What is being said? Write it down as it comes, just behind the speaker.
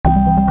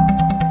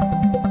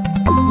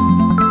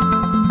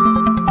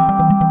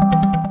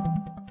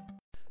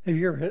Have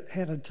you ever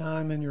had a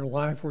time in your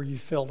life where you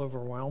felt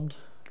overwhelmed?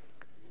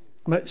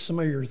 Some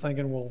of you are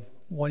thinking, well,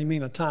 what do you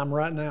mean a time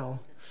right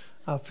now?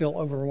 I feel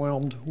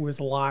overwhelmed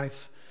with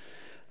life.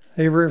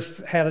 Have you ever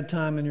had a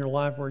time in your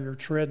life where you're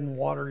treading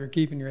water, you're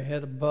keeping your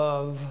head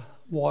above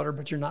water,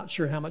 but you're not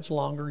sure how much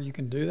longer you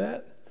can do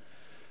that?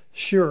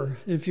 Sure,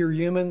 if you're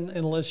human,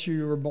 unless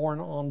you were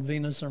born on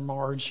Venus or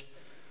Mars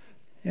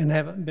and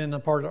haven't been a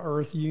part of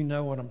Earth, you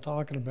know what I'm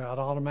talking about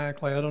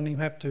automatically. I don't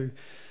even have to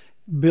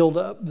build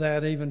up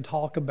that, even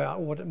talk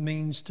about what it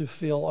means to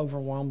feel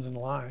overwhelmed in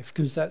life,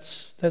 because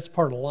that's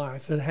part of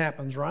life. It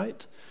happens,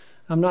 right?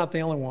 I'm not the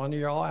only one.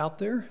 You're all out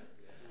there.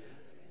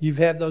 You've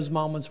had those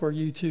moments where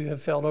you too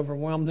have felt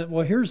overwhelmed.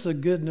 Well, here's the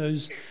good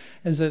news,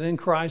 is that in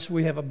Christ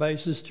we have a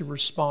basis to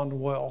respond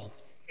well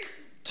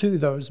to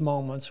those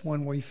moments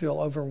when we feel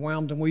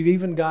overwhelmed. And we've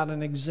even got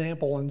an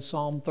example in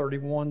Psalm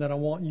 31 that I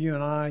want you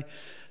and I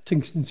to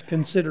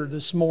consider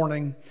this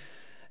morning.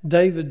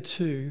 David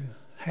too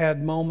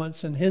had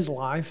moments in his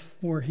life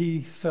where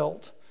he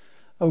felt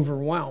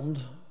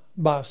overwhelmed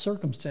by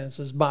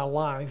circumstances, by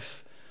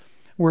life,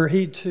 where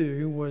he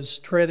too was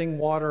treading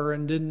water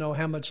and didn't know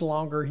how much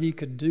longer he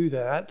could do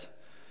that,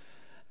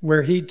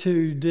 where he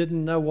too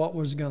didn't know what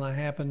was going to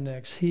happen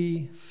next.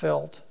 He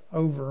felt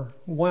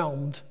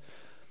overwhelmed.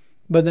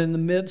 But in the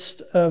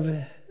midst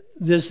of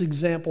this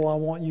example, I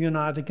want you and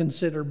I to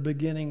consider,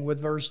 beginning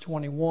with verse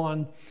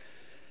 21,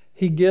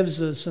 he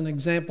gives us an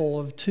example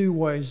of two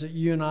ways that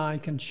you and I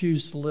can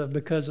choose to live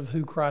because of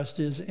who Christ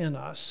is in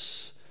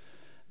us,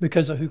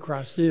 because of who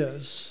Christ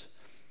is.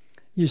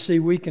 You see,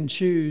 we can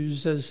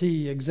choose, as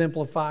he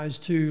exemplifies,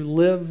 to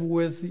live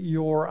with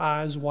your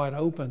eyes wide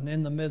open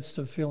in the midst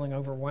of feeling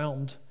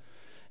overwhelmed.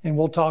 And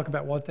we'll talk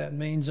about what that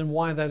means and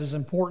why that is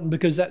important,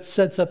 because that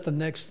sets up the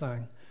next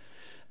thing.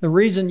 The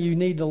reason you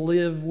need to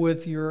live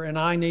with and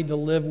I need to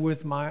live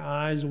with my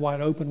eyes wide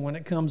open when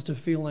it comes to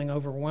feeling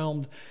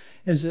overwhelmed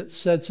is it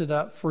sets it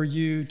up for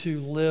you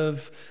to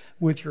live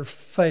with your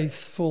faith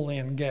fully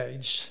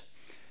engaged.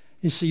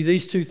 You see,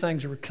 these two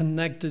things are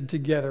connected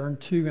together in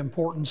two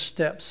important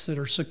steps that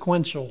are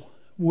sequential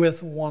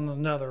with one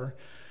another.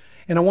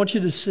 And I want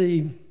you to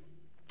see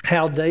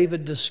how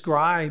David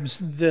describes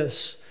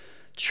this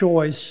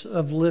choice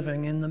of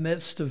living in the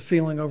midst of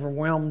feeling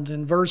overwhelmed.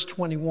 In verse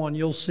 21,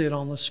 you'll see it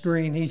on the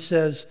screen. He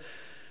says,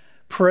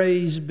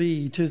 "Praise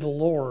be to the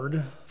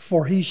Lord,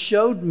 for he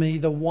showed me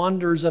the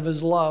wonders of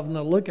his love."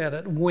 Now look at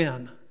it.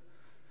 When?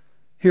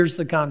 Here's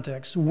the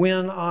context.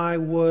 When I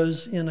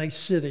was in a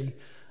city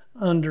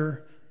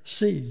under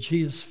siege.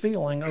 He is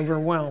feeling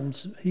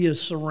overwhelmed. He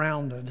is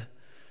surrounded.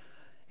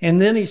 And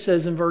then he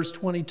says in verse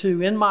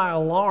 22, "In my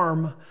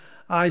alarm,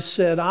 I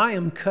said, I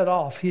am cut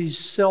off." He's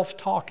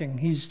self-talking.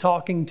 He's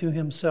talking to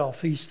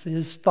himself.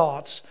 His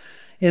thoughts.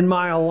 "In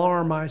my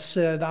alarm, I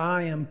said,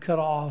 I am cut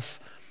off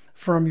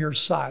from your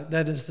sight."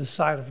 That is the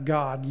sight of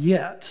God.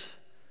 "Yet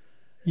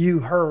you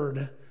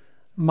heard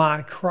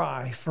my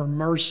cry for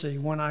mercy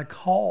when I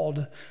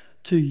called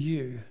to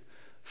you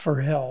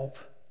for help."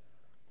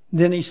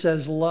 Then he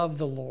says, "Love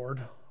the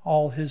Lord,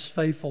 all his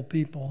faithful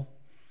people.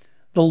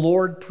 The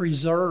Lord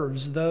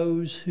preserves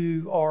those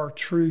who are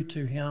true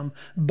to him,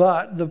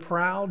 but the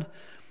proud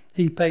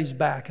he pays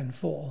back in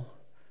full."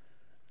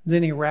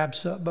 Then he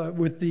wraps up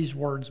with these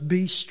words,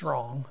 "Be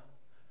strong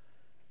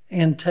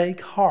and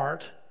take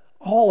heart,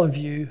 all of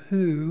you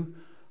who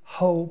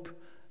hope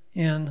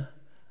in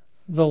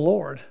the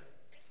Lord."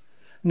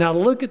 Now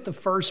look at the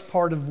first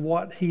part of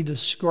what he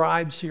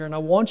describes here, and I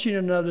want you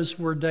to notice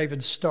where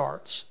David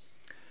starts.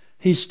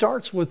 He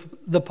starts with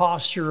the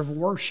posture of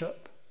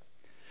worship.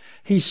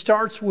 He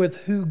starts with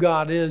who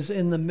God is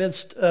in the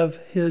midst of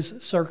his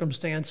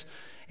circumstance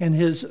and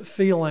his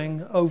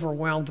feeling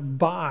overwhelmed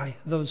by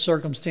those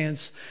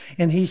circumstances.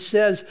 And he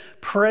says,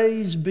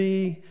 "Praise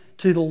be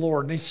to the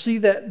Lord." And you see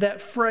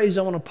that phrase,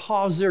 I want to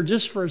pause there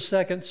just for a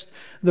second.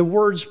 The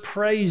words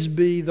 "praise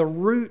be," the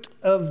root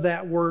of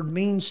that word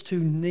means to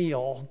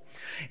kneel.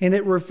 And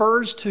it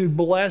refers to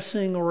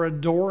blessing or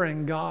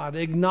adoring God,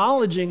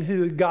 acknowledging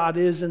who God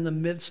is in the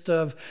midst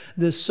of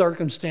this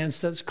circumstance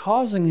that's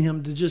causing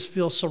him to just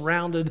feel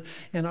surrounded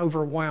and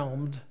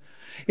overwhelmed.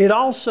 It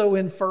also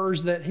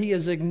infers that he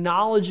is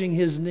acknowledging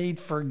his need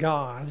for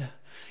God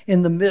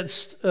in the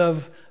midst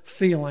of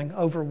feeling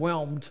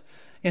overwhelmed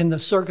in the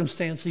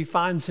circumstance he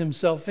finds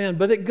himself in.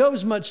 But it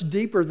goes much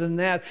deeper than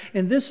that.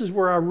 And this is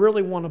where I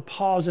really want to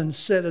pause and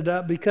set it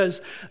up,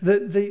 because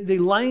the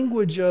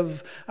language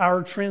of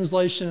our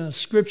translation of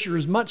Scripture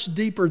is much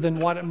deeper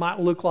than what it might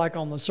look like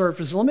on the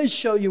surface. Let me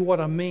show you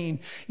what I mean.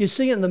 You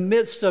see, in the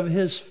midst of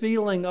his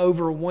feeling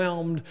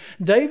overwhelmed,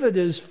 David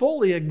is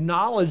fully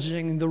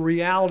acknowledging the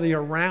reality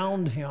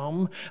around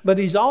him, but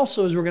he's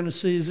also, as we're going to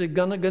see, is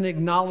going to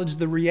acknowledge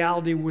the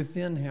reality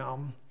within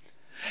him.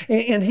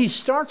 And he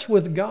starts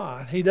with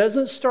God. He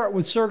doesn't start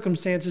with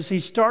circumstances. He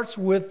starts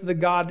with the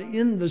God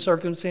in the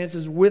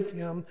circumstances with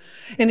him.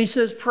 And he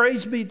says,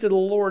 "Praise be to the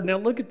Lord." Now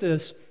look at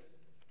this.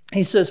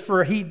 He says,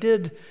 "For he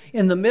did,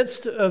 in the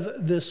midst of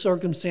this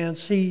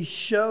circumstance, he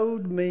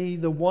showed me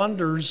the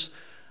wonders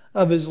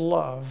of his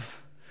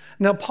love."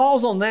 Now,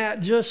 pause on that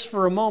just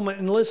for a moment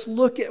and let's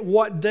look at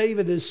what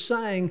David is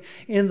saying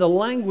in the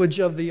language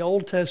of the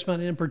Old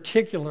Testament in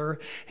particular.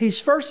 He's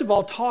first of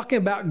all talking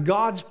about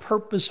God's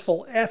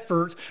purposeful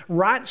effort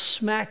right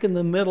smack in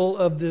the middle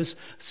of this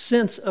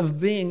sense of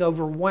being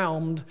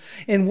overwhelmed.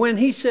 And when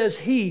he says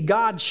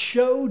God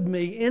showed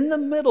me in the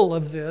middle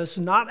of this,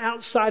 not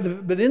outside of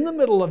it, but in the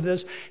middle of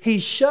this, he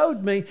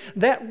showed me.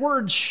 That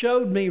word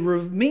showed me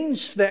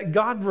means that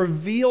God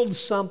revealed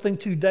something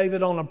to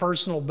David on a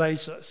personal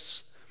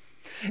basis.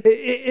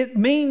 It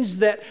means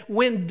that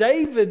when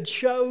David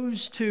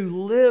chose to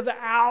live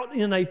out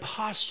in a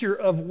posture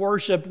of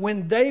worship,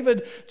 when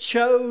David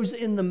chose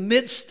in the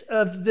midst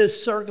of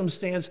this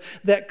circumstance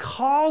that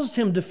caused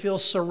him to feel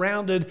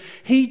surrounded,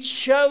 he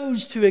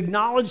chose to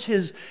acknowledge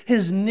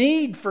his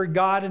need for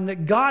God and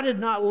that God had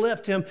not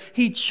left him.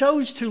 He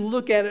chose to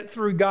look at it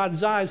through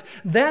God's eyes.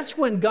 That's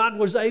when God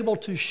was able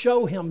to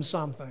show him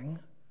something.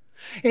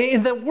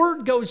 And the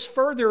word goes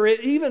further.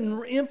 It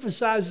even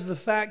emphasizes the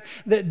fact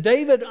that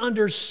David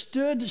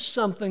understood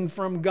something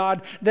from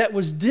God that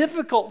was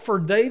difficult for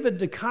David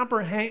to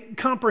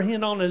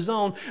comprehend on his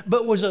own,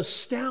 but was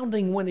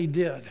astounding when he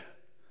did.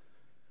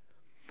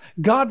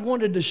 God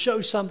wanted to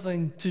show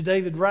something to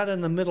David right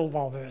in the middle of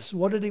all this.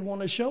 What did he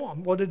want to show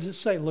him? What did it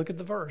say? Look at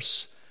the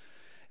verse.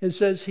 It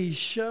says he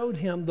showed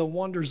him the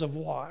wonders of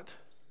what?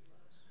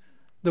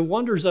 The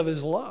wonders of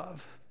his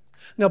love.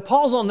 Now,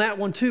 pause on that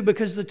one too,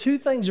 because the two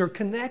things are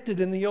connected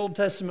in the Old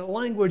Testament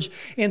language,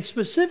 and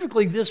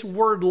specifically this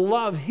word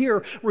love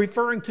here,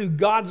 referring to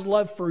God's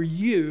love for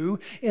you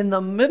in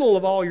the middle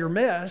of all your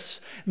mess,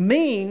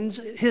 means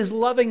His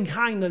loving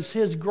kindness,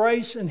 His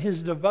grace, and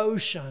His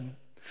devotion.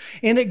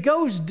 And it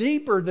goes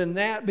deeper than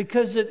that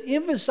because it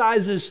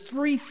emphasizes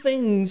three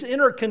things,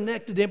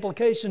 interconnected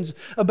implications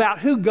about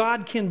who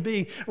God can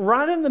be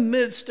right in the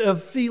midst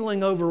of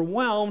feeling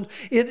overwhelmed.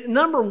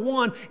 Number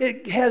one,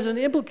 it has an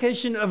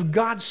implication of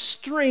God's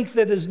strength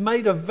that is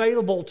made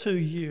available to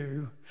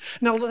you.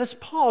 Now let's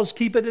pause,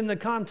 keep it in the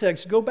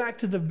context. Go back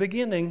to the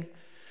beginning.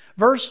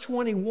 Verse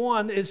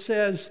 21, it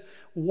says,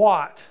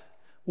 what?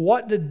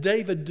 What did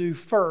David do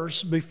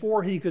first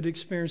before he could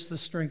experience the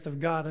strength of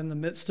God in the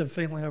midst of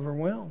feeling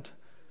overwhelmed?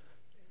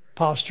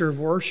 Posture of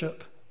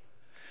worship.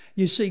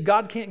 You see,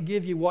 God can't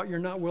give you what you're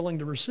not willing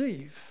to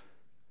receive.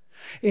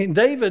 And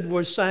David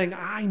was saying,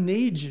 I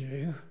need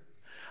you.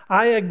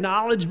 I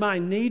acknowledge my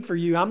need for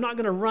you. I'm not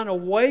going to run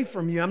away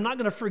from you. I'm not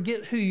going to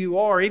forget who you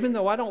are, even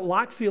though I don't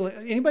like feeling.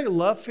 Anybody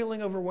love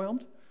feeling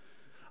overwhelmed?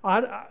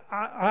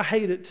 I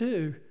hate it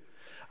too.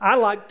 I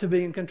like to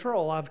be in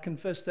control. I've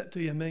confessed that to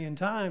you a million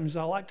times.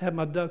 I like to have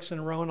my ducks in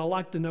a row, and I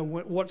like to know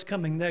what's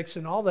coming next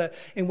and all that.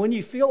 And when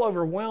you feel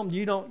overwhelmed,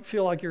 you don't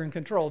feel like you're in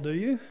control, do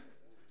you?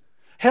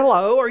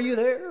 Hello, are you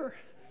there?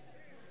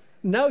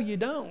 No, you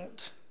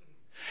don't.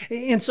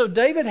 And so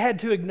David had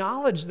to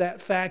acknowledge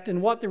that fact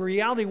and what the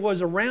reality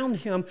was around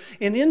him,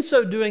 and in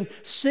so doing,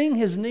 seeing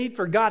his need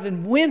for God.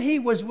 And when he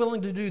was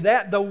willing to do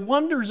that, the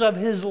wonders of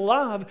his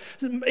love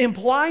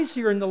implies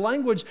here in the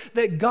language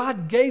that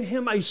God gave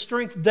him a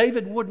strength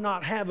David would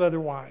not have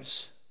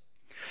otherwise.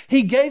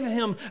 He gave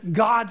him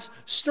God's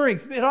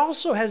strength. It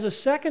also has a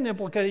second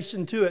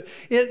implication to it.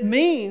 It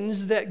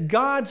means that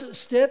God's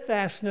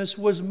steadfastness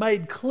was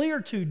made clear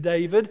to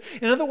David.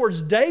 In other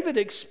words, David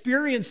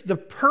experienced the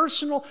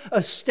personal,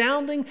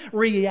 astounding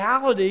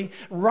reality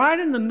right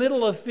in the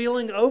middle of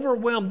feeling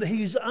overwhelmed.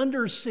 He's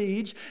under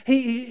siege.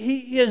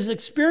 He is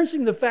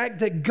experiencing the fact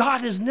that God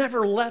has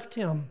never left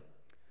him.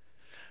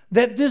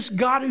 That this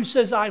God who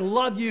says, I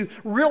love you,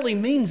 really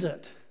means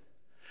it.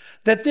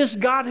 That this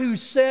God who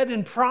said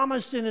and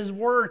promised in His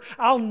Word,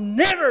 I'll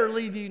never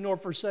leave you nor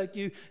forsake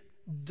you,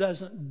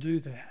 doesn't do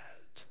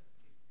that.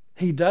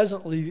 He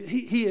doesn't leave you.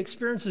 He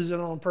experiences it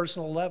on a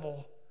personal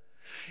level.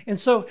 And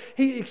so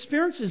he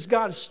experiences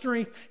God's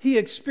strength, he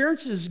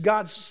experiences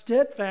God's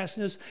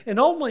steadfastness, and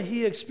ultimately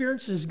he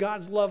experiences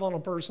God's love on a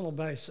personal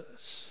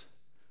basis.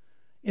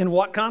 In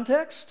what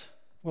context?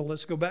 Well,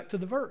 let's go back to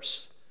the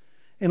verse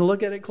and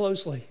look at it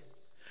closely.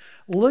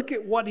 Look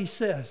at what he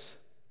says.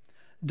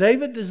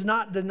 David does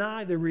not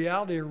deny the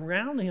reality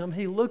around him.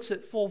 He looks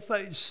at full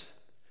face.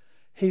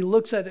 He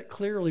looks at it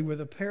clearly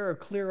with a pair of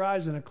clear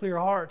eyes and a clear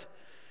heart.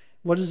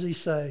 What does he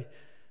say?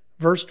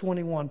 Verse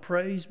 21,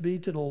 praise be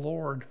to the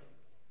Lord.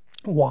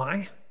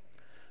 Why?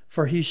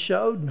 For He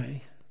showed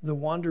me the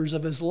wonders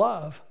of His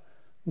love.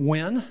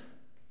 When?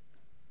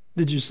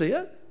 Did you see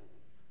it?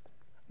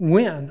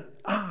 When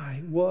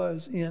I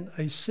was in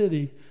a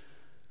city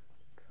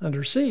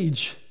under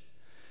siege.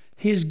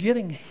 He's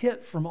getting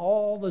hit from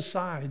all the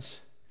sides.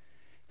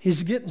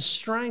 He's getting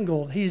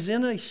strangled. He's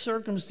in a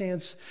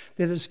circumstance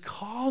that is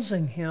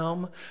causing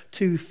him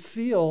to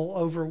feel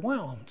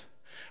overwhelmed.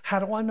 How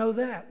do I know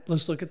that?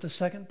 Let's look at the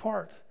second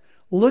part.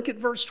 Look at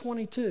verse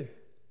 22.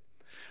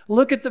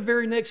 Look at the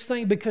very next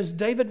thing, because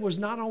David was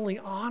not only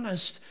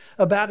honest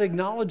about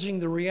acknowledging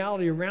the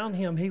reality around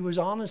him, he was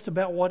honest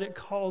about what it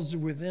caused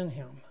within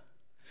him.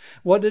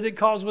 What did it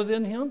cause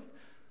within him?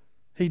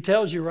 He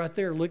tells you right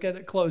there. Look at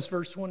it close,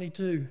 verse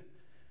 22.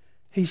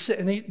 He said,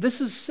 and this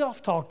is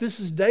self-talk. This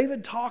is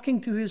David talking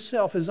to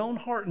himself, his own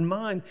heart and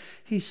mind.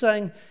 He's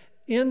saying,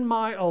 in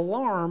my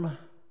alarm,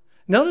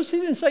 notice he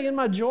didn't say in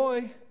my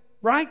joy,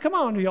 right? Come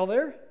on, are y'all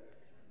there?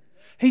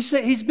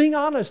 He's being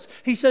honest.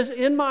 He says,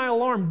 in my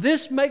alarm,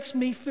 this makes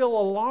me feel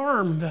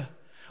alarmed.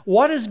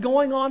 What is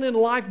going on in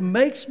life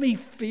makes me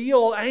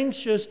feel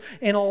anxious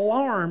and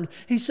alarmed.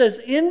 He says,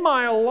 in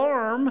my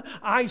alarm,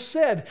 I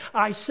said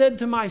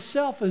to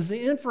myself as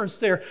the inference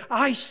there,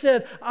 I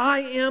said, I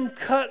am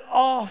cut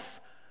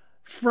off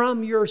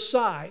from your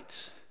sight.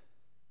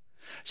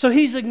 So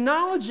he's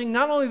acknowledging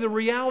not only the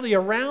reality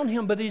around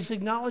him, but he's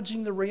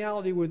acknowledging the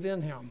reality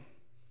within him.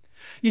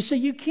 You see,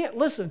 you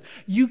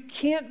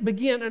can't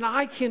begin, and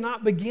I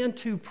cannot begin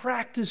to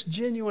practice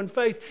genuine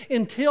faith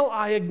until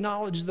I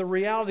acknowledge the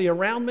reality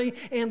around me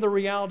and the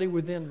reality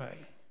within me.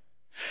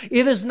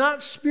 It is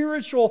not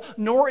spiritual,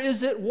 nor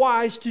is it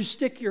wise to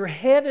stick your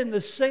head in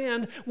the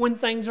sand when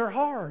things are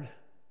hard.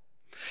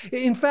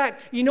 In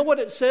fact, you know what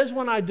it says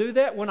when I do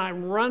that? When I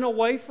run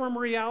away from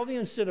reality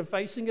instead of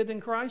facing it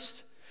in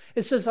Christ?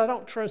 It says I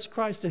don't trust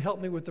Christ to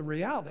help me with the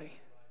reality.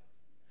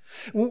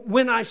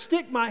 When I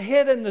stick my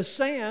head in the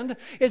sand,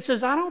 it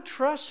says I don't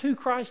trust who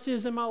Christ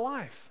is in my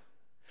life.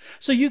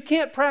 So you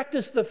can't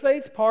practice the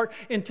faith part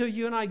until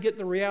you and I get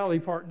the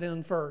reality part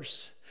done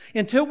first.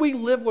 Until we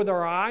live with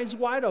our eyes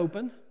wide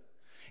open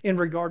in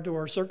regard to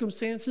our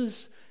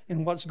circumstances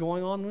and what's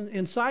going on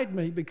inside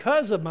me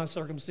because of my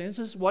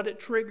circumstances, what it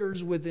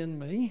triggers within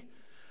me,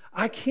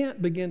 I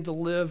can't begin to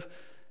live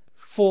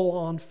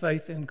full-on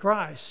faith in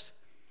Christ.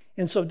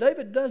 And so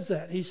David does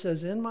that. He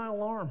says, in my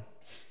alarm,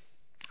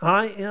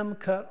 I am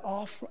cut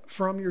off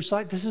from your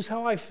sight. This is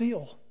how I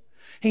feel.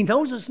 He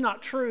knows it's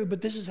not true,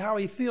 but this is how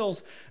he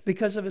feels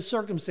because of his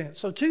circumstance.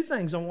 So two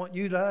things I want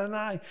you and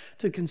I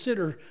to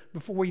consider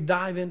before we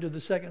dive into the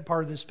second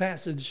part of this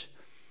passage.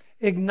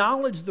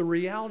 Acknowledge the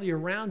reality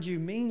around you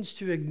means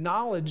to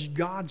acknowledge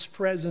God's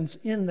presence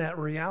in that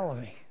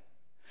reality.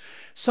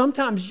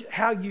 Sometimes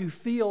how you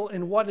feel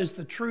and what is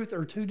the truth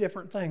are two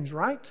different things,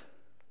 right?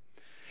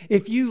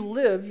 If you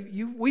live,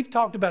 we've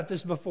talked about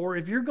this before,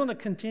 if you're going to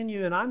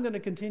continue and I'm going to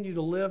continue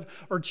to live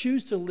or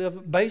choose to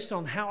live based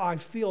on how I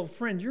feel,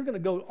 friend, you're going to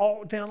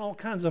go down all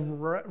kinds of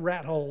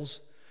rat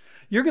holes.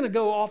 You're going to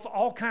go off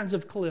all kinds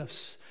of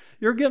cliffs.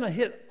 You're going to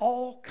hit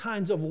all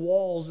kinds of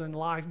walls in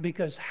life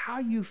because how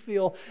you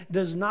feel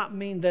does not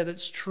mean that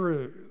it's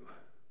true.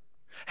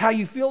 How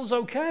you feel is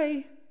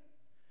okay.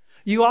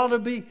 You ought to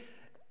be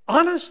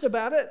honest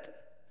about it,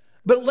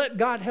 but let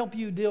God help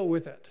you deal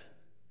with it.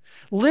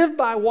 Live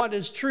by what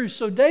is true.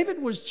 So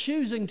David was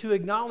choosing to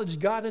acknowledge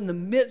God in the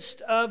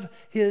midst of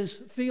his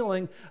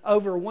feeling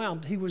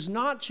overwhelmed. He was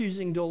not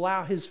choosing to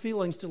allow his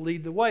feelings to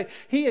lead the way.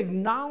 He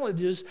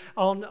acknowledges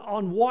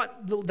on what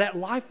that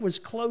life was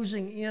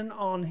closing in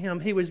on him.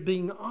 He was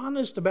being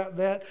honest about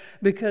that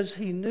because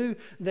he knew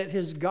that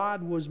his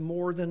God was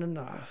more than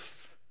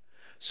enough.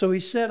 So he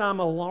said, I'm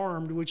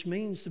alarmed, which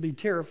means to be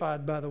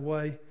terrified, by the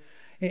way.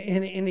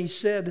 And he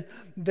said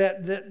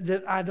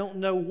that I don't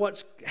know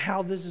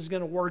how this is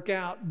going to work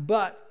out.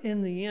 But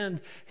in the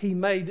end, he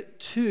made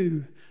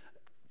two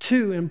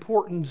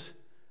important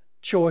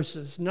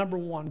choices. Number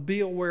one,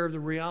 be aware of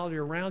the reality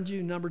around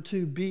you. Number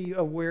two, be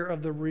aware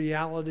of the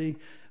reality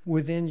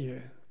within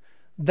you.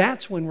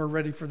 That's when we're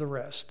ready for the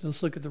rest.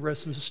 Let's look at the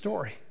rest of the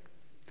story.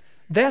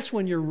 That's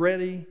when you're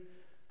ready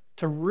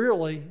to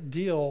really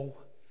deal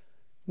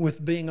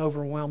with being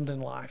overwhelmed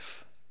in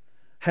life.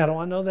 How do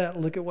I know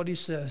that? Look at what he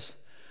says.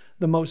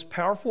 The most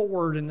powerful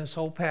word in this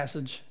whole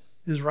passage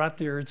is right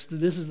there.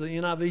 This is the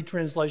NIV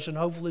translation.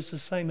 Hopefully it's the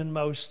same in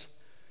most.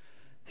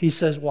 He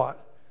says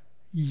what?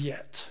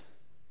 Yet.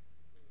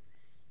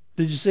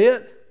 Did you see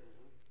it?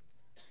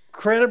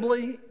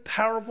 Incredibly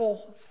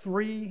powerful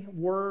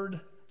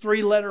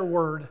three-letter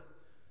word.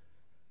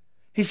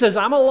 He says,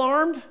 I'm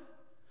alarmed.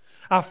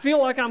 I feel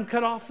like I'm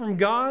cut off from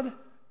God.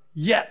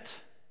 Yet.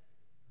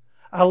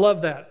 I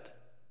love that.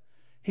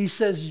 He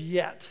says,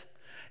 yet.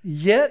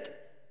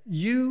 Yet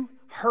you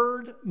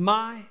heard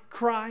my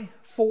cry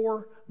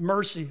for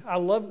mercy. I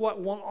love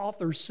what one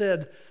author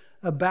said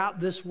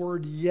about this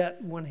word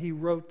yet when he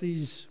wrote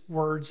these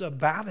words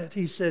about it.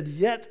 He said,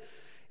 yet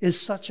is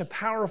such a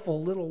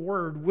powerful little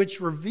word which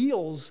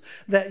reveals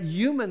that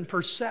human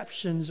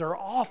perceptions are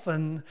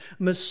often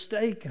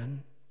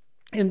mistaken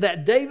and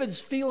that David's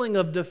feeling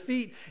of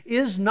defeat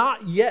is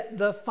not yet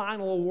the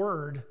final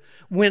word.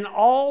 When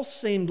all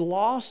seemed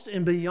lost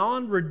and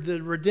beyond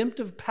the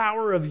redemptive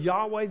power of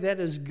Yahweh, that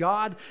is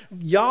God,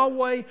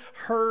 Yahweh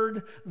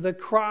heard the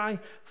cry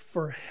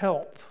for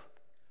help.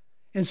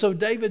 And so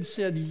David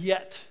said,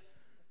 yet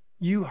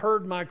you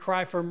heard my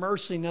cry for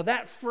mercy. Now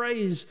that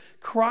phrase,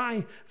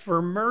 cry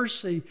for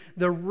mercy,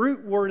 the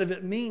root word of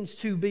it means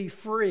to be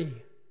free.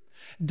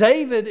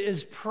 David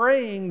is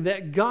praying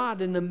that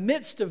God, in the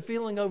midst of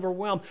feeling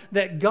overwhelmed,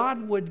 that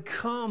God would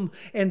come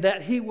and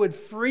that He would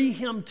free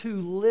him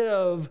to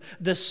live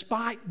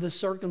despite the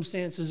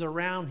circumstances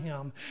around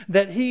him.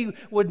 That He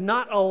would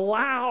not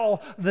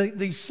allow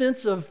the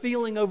sense of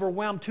feeling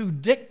overwhelmed to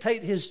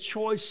dictate his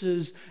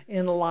choices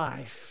in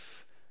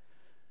life.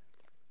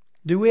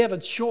 Do we have a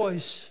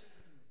choice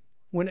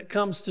when it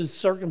comes to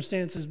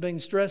circumstances being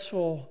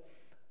stressful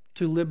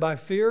to live by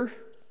fear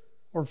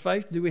or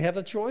faith? Do we have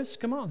a choice?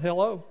 Come on,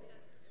 hello.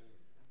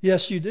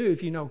 Yes, you do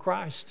if you know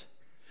Christ.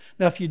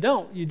 Now, if you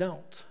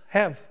don't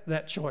have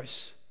that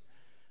choice.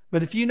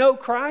 But if you know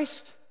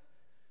Christ,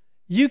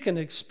 you can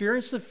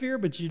experience the fear,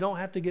 but you don't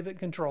have to give it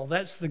control.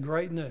 That's the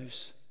great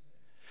news.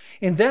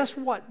 And that's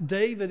what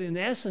David, in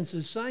essence,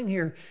 is saying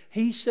here.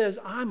 He says,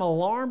 I'm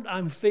alarmed.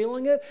 I'm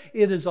feeling it.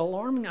 It is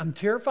alarming. I'm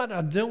terrified.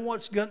 I don't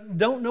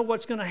know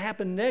what's going to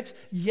happen next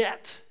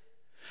yet.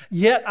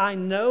 Yet I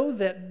know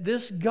that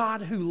this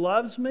God who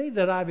loves me,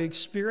 that I've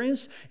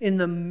experienced in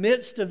the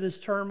midst of this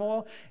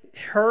turmoil,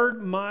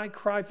 heard my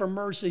cry for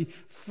mercy,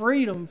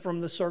 freedom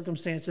from the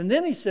circumstance. And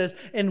then he says,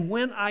 and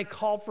when I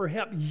called for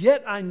help,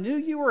 yet I knew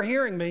you were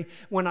hearing me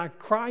when I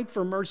cried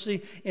for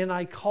mercy and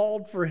I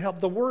called for help.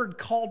 The word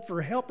called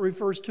for help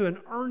refers to an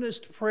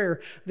earnest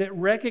prayer that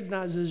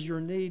recognizes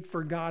your need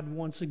for God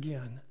once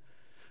again.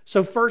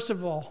 So first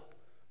of all,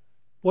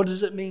 what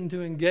does it mean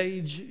to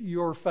engage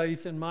your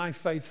faith and my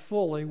faith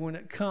fully when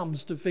it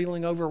comes to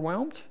feeling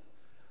overwhelmed?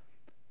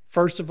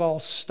 First of all,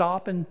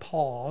 stop and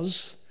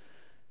pause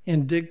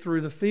and dig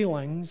through the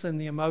feelings and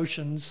the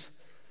emotions,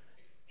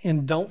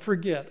 and don't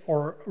forget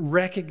or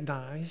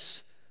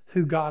recognize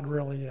who God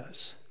really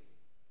is.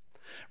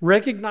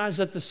 Recognize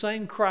that the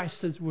same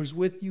Christ that was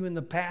with you in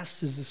the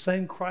past is the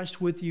same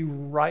Christ with you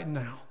right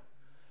now.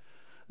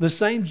 The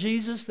same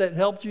Jesus that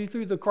helped you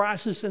through the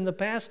crisis in the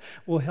past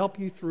will help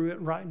you through it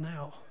right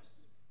now.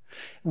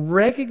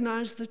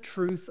 Recognize the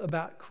truth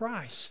about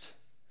Christ.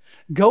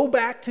 Go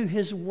back to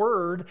His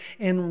Word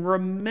and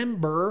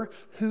remember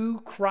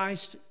who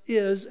Christ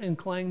is and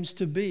claims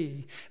to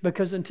be.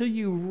 Because until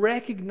you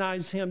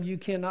recognize Him, you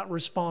cannot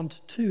respond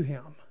to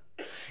Him.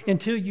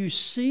 Until you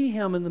see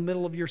Him in the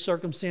middle of your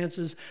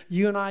circumstances,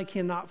 you and I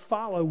cannot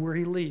follow where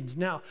He leads.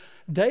 Now,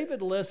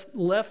 David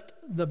left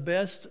the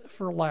best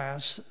for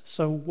last,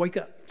 so wake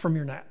up from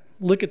your nap.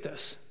 Look at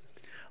this.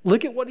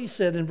 Look at what he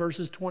said in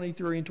verses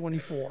 23 and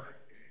 24.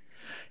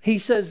 He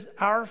says,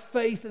 our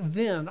faith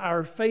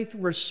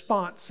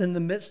response in the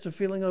midst of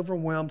feeling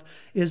overwhelmed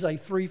is a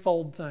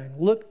threefold thing.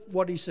 Look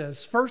what he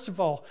says. First of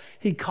all,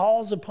 he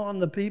calls upon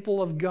the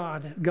people of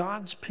God,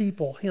 God's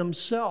people,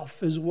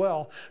 himself as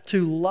well,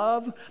 to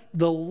love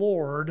the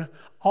Lord,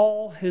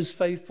 all His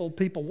faithful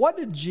people. What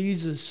did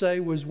Jesus say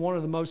was one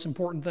of the most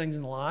important things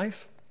in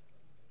life?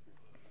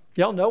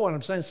 Y'all know what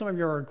I'm saying. Some of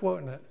you are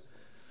quoting it.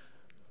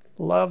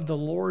 Love the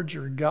Lord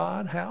your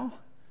God. How?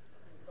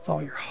 With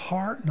all your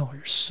heart and all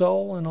your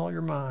soul and all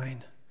your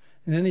mind.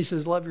 And then he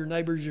says, love your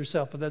neighbors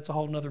yourself, but that's a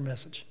whole nother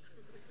message.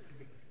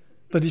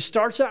 But he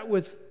starts out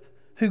with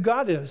who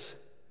God is.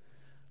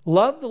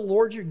 Love the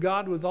Lord your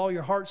God with all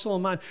your heart, soul,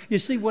 and mind. You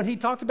see, when he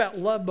talked about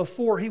love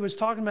before, he was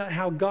talking about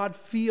how God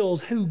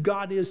feels, who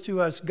God is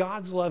to us,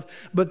 God's love.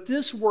 But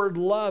this word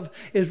love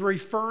is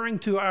referring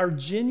to our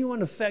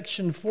genuine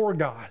affection for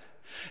God.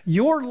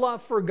 Your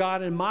love for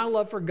God and my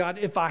love for God,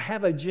 if I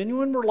have a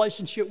genuine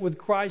relationship with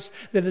Christ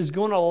that is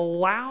going to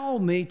allow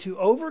me to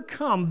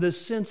overcome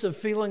this sense of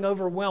feeling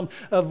overwhelmed,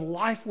 of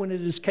life when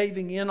it is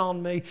caving in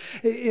on me,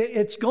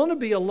 it's going to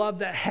be a love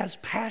that has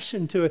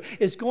passion to it.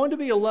 It's going to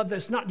be a love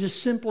that's not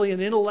just simply an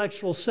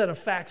intellectual set of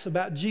facts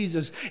about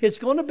Jesus. It's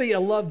going to be a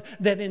love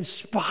that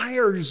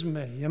inspires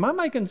me. Am I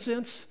making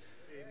sense?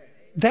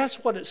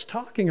 That's what it's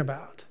talking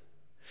about.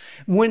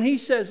 When he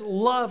says,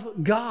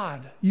 love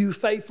God, you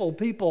faithful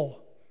people,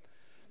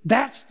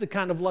 that's the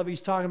kind of love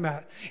he's talking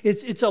about.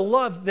 It's a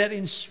love that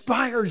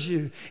inspires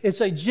you.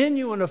 It's a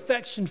genuine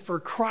affection for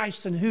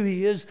Christ and who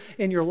He is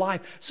in your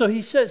life. So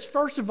he says,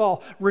 first of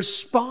all,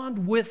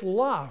 respond with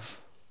love.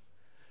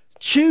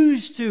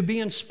 Choose to be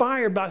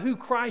inspired by who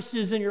Christ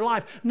is in your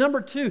life.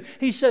 Number two,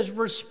 he says,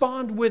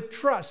 respond with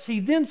trust.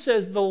 He then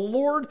says, the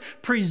Lord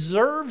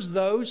preserves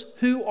those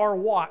who are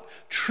what?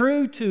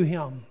 True to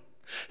Him.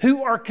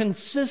 Who are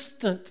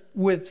consistent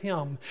with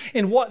Him.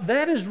 And what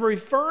that is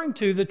referring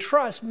to, the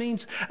trust,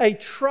 means a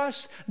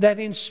trust that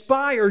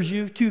inspires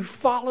you to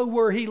follow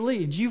where He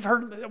leads.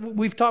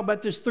 We've talked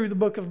about this through the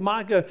book of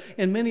Micah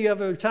and many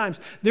other times.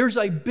 There's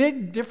a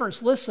big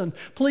difference. Listen,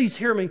 please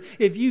hear me.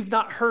 If you've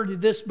not heard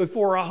this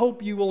before, I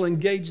hope you will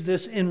engage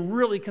this and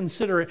really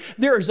consider it.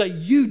 There is a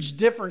huge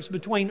difference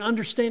between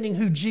understanding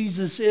who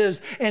Jesus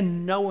is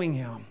and knowing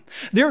Him.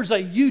 There's a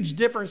huge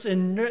difference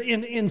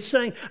in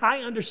saying, I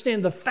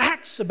understand the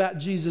facts about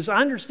Jesus.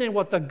 I understand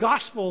what the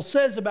gospel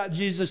says about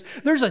Jesus.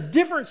 There's a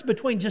difference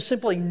between just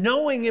simply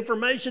knowing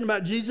information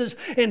about Jesus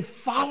and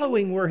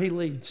following where He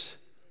leads.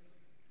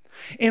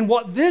 And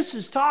what this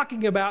is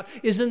talking about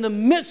is in the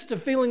midst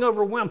of feeling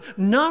overwhelmed,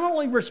 not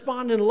only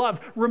respond in love,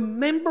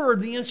 remember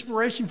the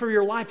inspiration for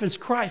your life is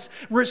Christ.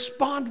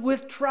 Respond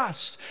with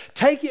trust.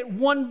 Take it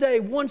one day,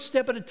 one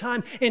step at a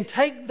time, and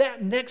take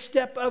that next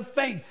step of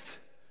faith.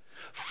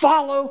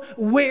 Follow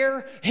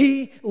where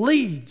He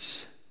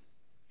leads.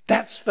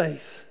 That's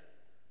faith.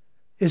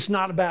 It's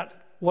not about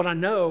what I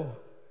know.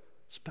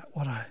 It's about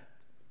what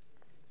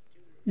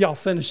y'all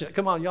finish it.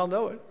 Come on, y'all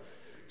know it.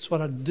 It's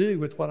what I do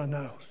with what I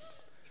know.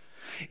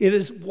 It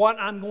is what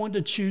I'm going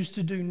to choose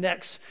to do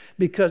next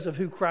because of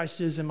who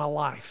Christ is in my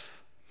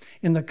life.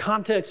 And the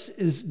context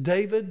is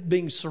David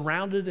being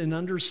surrounded and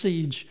under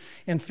siege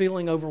and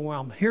feeling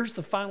overwhelmed. Here's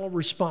the final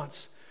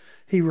response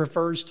he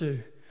refers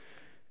to.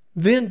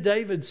 Then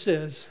David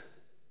says,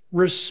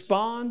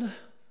 respond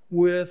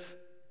with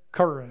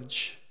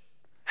courage.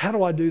 How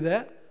do I do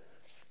that?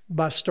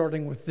 By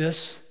starting with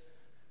this.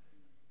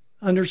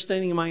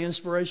 Understanding my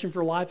inspiration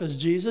for life as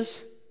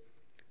Jesus.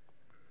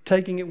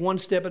 Taking it one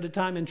step at a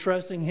time and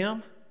trusting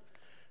Him.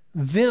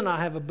 Then I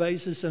have a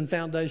basis and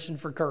foundation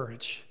for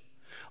courage.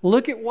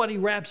 Look at what he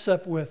wraps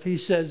up with. He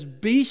says,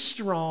 be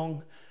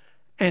strong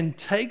and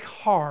take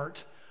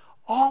heart,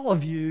 all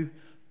of you.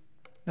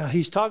 Now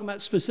he's talking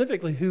about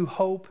specifically whose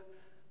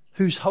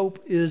hope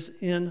is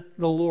in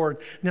the Lord.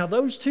 Now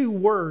those two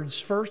words,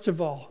 first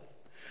of all,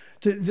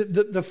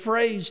 the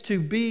phrase to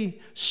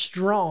be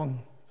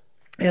strong,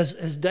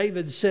 as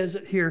David says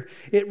it here,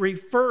 it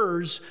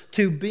refers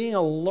to being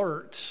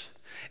alert.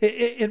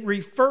 It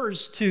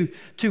refers to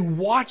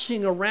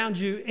watching around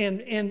you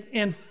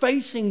and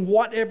facing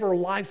whatever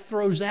life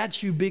throws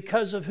at you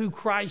because of who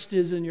Christ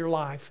is in your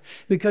life.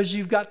 Because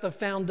you've got the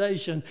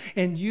foundation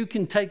and you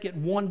can take it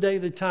one day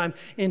at a time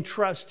and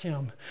trust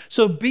Him.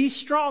 So be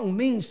strong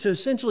means to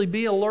essentially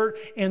be alert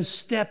and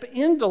step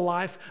into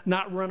life,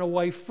 not run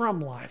away from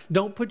life.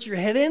 Don't put your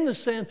head in the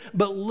sand,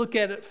 but look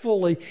at it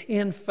fully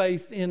in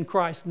faith in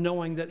Christ,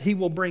 knowing that He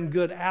will bring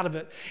good out of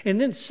it.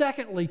 And then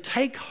secondly,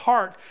 take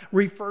heart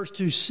refers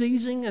to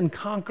seizing and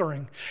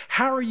conquering.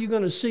 How are you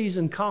going to seize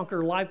and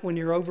conquer life when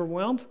you're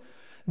overwhelmed?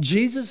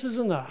 Jesus is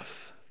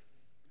enough.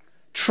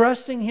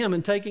 Trusting Him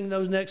and taking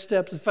those next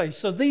steps of faith.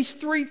 So these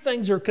three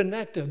things are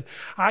connected.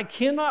 I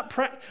cannot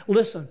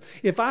listen,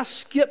 if I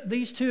skip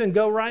these two and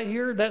go right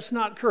here, that's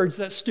not courage,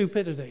 that's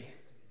stupidity.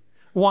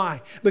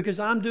 Why? Because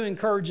I'm doing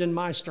courage in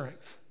my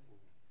strength.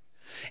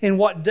 And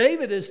what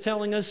David is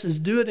telling us is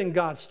do it in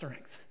God's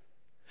strength.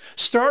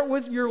 Start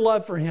with your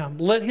love for Him.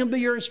 Let Him be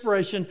your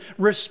inspiration.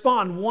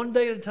 Respond one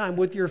day at a time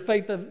with your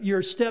faith,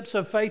 your steps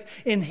of faith,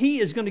 and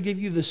He is going to give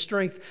you the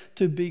strength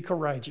to be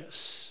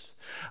courageous.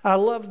 I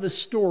love the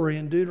story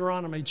in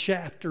Deuteronomy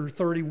chapter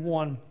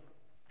 31,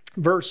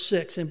 verse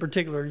 6 in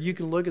particular. You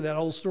can look at that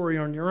whole story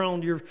on your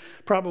own. You're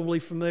probably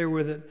familiar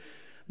with it.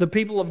 The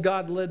people of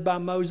God led by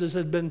Moses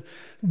had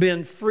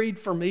been freed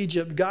from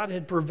Egypt. God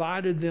had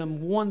provided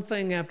them one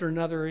thing after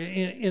another.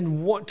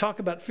 Talk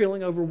about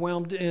feeling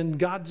overwhelmed, and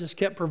God just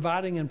kept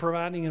providing and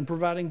providing and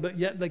providing, but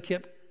yet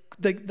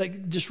they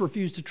just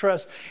refused to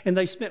trust. And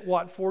they spent,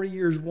 40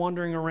 years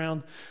wandering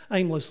around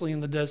aimlessly in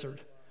the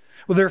desert.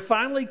 Well, there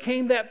finally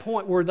came that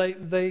point where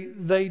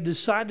they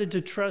decided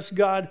to trust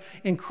God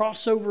and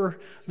cross over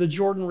the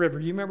Jordan River.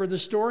 You remember the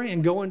story?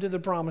 And go into the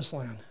promised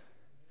land.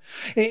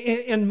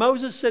 And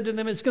Moses said to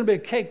them, it's going to be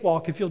a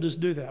cakewalk if you'll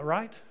just do that,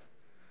 right?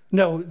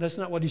 No, that's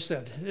not what he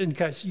said. In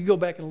case you go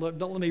back and look,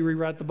 don't let me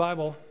rewrite the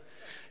Bible.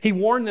 He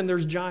warned them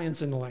there's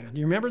giants in the land.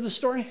 You remember the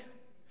story?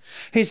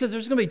 He said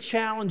there's going to be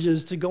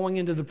challenges to going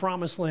into the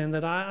promised land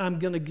that I'm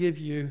going to give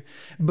you,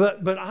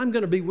 but I'm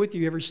going to be with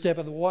you every step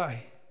of the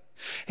way.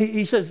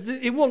 He says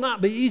it will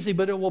not be easy,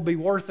 but it will be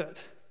worth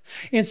it.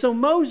 And so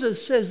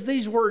Moses says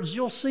these words,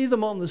 you'll see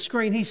them on the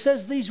screen. He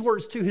says these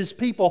words to his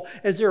people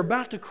as they're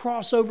about to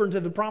cross over into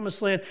the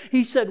promised land.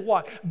 He said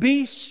what?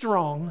 Be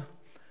strong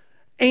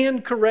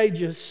and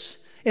courageous.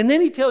 And then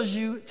he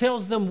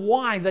tells them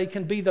why they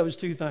can be those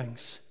two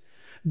things.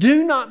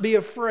 Do not be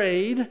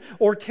afraid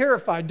or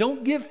terrified.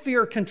 Don't give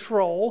fear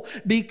control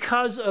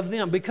because of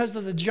them, because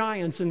of the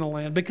giants in the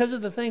land, because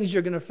of the things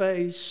you're going to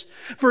face.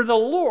 For the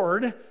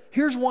Lord,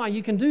 here's why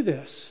you can do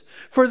this.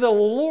 For the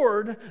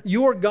Lord,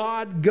 your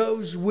God,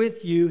 goes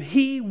with you.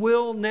 He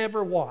will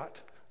never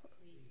what?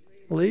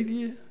 Leave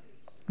you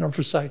nor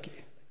forsake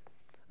you.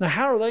 Now,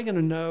 how are they going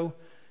to know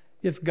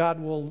if God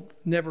will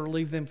never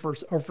leave them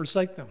or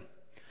forsake them?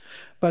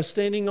 By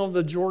standing on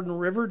the Jordan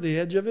River, the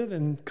edge of it,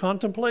 and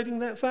contemplating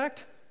that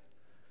fact?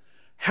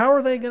 How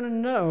are they going to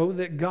know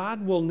that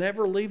God will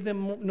never leave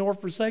them nor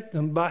forsake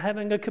them? By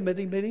having a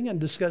committee meeting and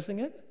discussing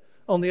it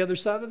on the other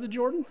side of the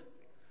Jordan?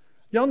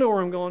 Y'all know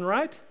where I'm going,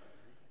 right?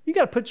 You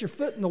got to put your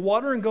foot in the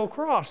water and go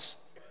across.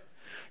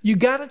 You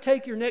got to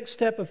take your next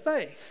step of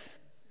faith.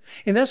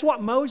 And that's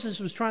what Moses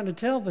was trying to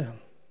tell them.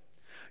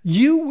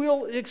 You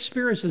will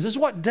experience this. This is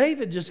what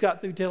David just got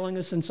through telling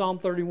us in Psalm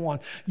 31.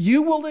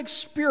 You will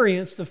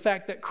experience the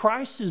fact that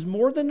Christ is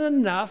more than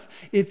enough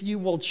if you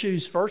will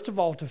choose, first of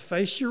all, to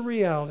face your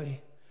reality.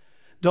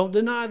 Don't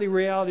deny the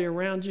reality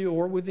around you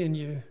or within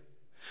you.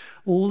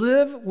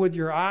 Live with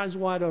your eyes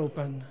wide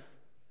open,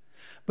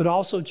 but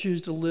also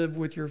choose to live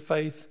with your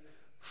faith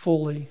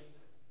fully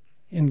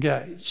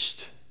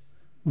engaged.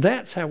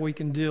 That's how we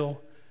can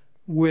deal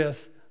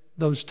with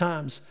those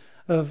times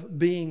of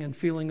being and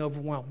feeling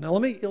overwhelmed. Now,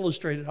 let me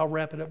illustrate it. I'll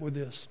wrap it up with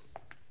this.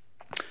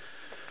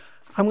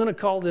 I'm going to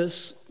call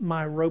this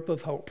my rope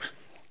of hope.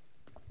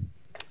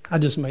 I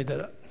just made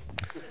that up.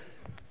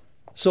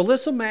 So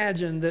let's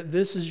imagine that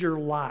this is your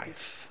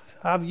life.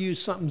 I've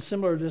used something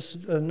similar to this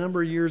a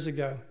number of years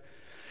ago.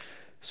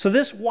 So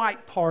this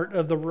white part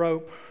of the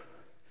rope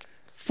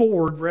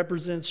forward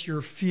represents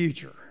your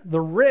future.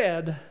 The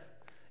red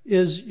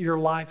is your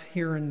life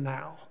here and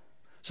now.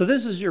 So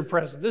this is your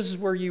present. This is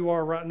where you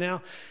are right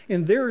now.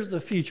 And there's the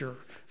future,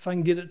 if I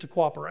can get it to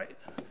cooperate.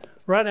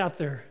 Right out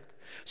there.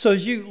 So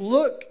as you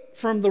look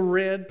from the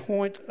red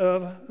point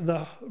of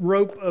the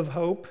rope of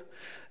hope,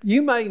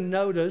 you may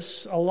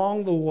notice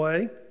along the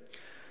way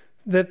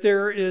that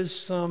there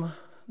is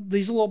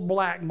these little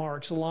black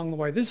marks along the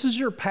way. This is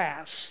your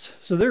past.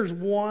 So there's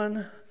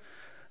one.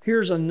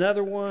 Here's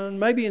another one.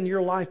 Maybe in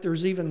your life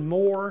there's even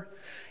more.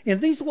 And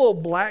these little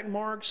black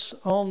marks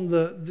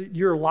on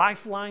your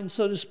lifeline,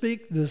 so to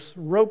speak, this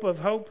rope of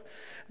hope,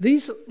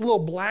 these little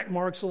black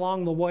marks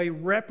along the way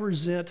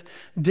represent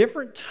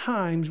different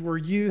times where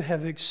you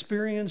have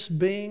experienced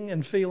being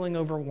and feeling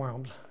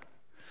overwhelmed.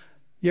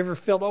 You ever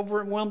felt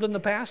overwhelmed in the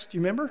past? Do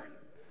you remember?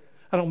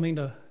 I don't mean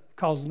to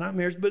cause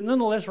nightmares, but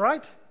nonetheless,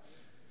 right?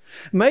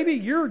 Maybe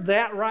you're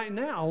that right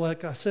now,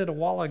 like I said a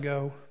while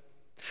ago.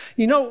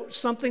 You know,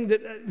 something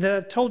that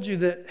I've told you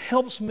that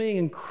helps me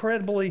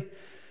incredibly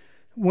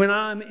when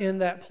I'm in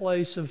that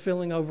place of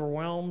feeling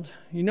overwhelmed,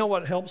 you know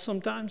what helps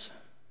sometimes?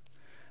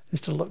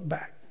 Is to look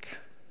back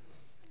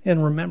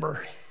and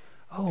remember,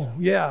 oh,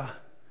 yeah,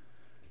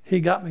 he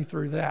got me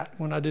through that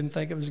when I didn't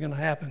think it was going to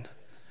happen.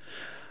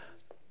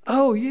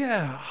 Oh,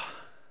 yeah,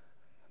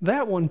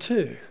 that one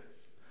too.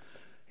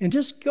 And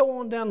just go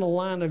on down the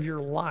line of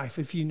your life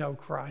if you know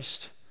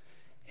Christ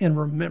and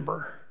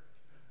remember,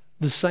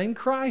 the same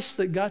Christ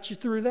that got you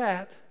through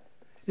that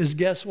is,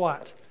 guess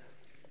what?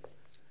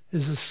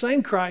 Is the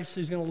same Christ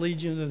who's going to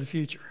lead you into the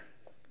future.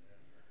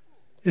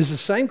 Is the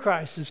same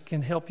Christ that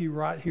can help you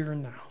right here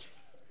and now.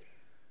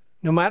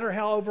 No matter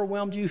how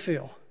overwhelmed you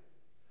feel,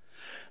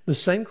 the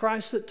same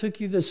Christ that took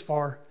you this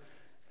far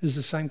is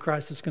the same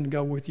Christ that's going to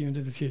go with you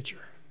into the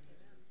future.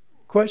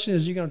 Question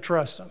is, are you going to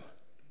trust him?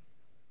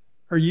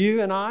 Are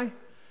you and I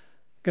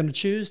going to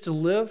choose to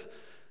live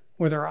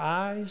with our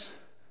eyes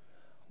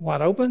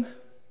wide open?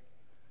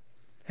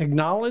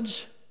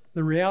 Acknowledge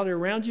the reality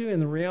around you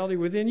and the reality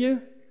within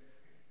you,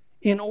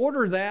 in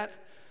order that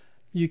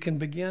you can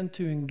begin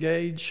to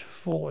engage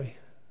fully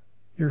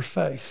your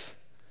faith.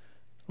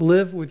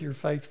 Live with your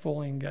faith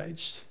fully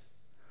engaged.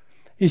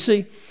 You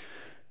see,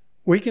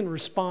 we can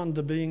respond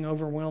to being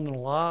overwhelmed in a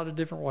lot of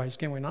different ways,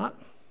 can we not?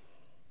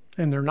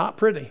 And they're not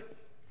pretty,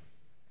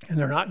 and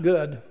they're not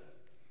good.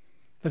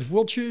 But if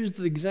we'll choose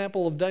the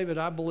example of David,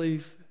 I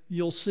believe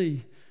you'll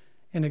see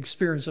and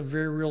experience a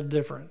very real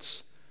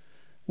difference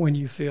when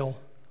you feel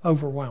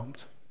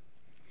overwhelmed.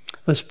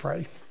 Let's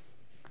pray.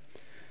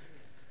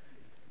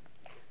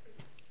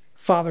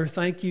 Father,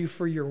 thank you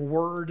for your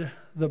word,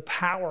 the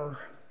power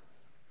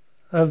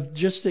of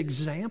just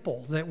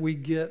example that we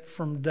get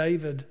from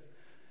David.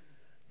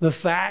 The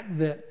fact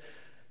that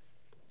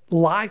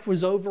life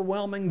was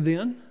overwhelming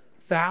then,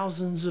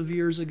 thousands of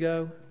years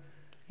ago,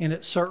 and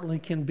it certainly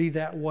can be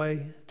that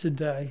way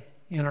today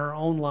in our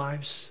own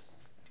lives.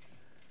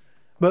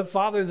 But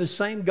Father, the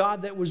same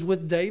God that was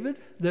with David,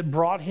 that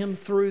brought him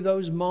through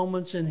those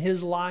moments in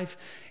his life,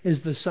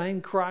 is the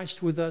same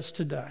Christ with us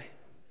today.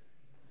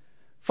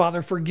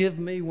 Father, forgive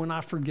me when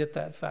I forget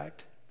that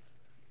fact.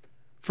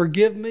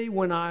 Forgive me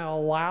when I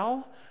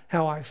allow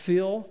how I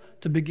feel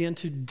to begin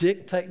to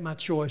dictate my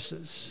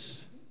choices.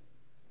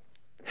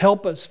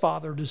 Help us,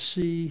 Father, to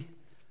see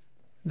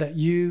that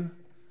you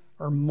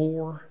are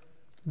more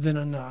than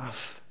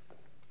enough.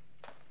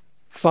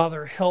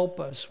 Father, help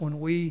us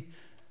when we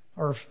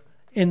are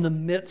in the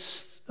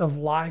midst of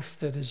life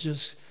that is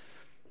just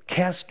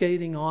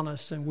cascading on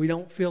us and we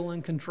don't feel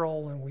in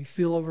control and we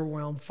feel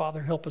overwhelmed.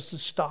 Father, help us to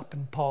stop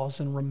and pause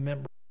and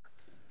remember.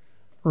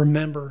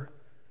 Remember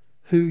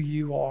who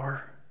you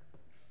are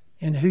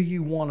and who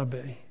you want to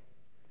be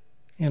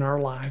in our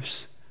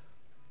lives.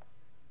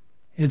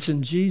 It's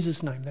in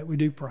Jesus' name that we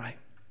do pray.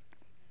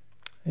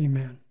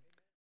 Amen.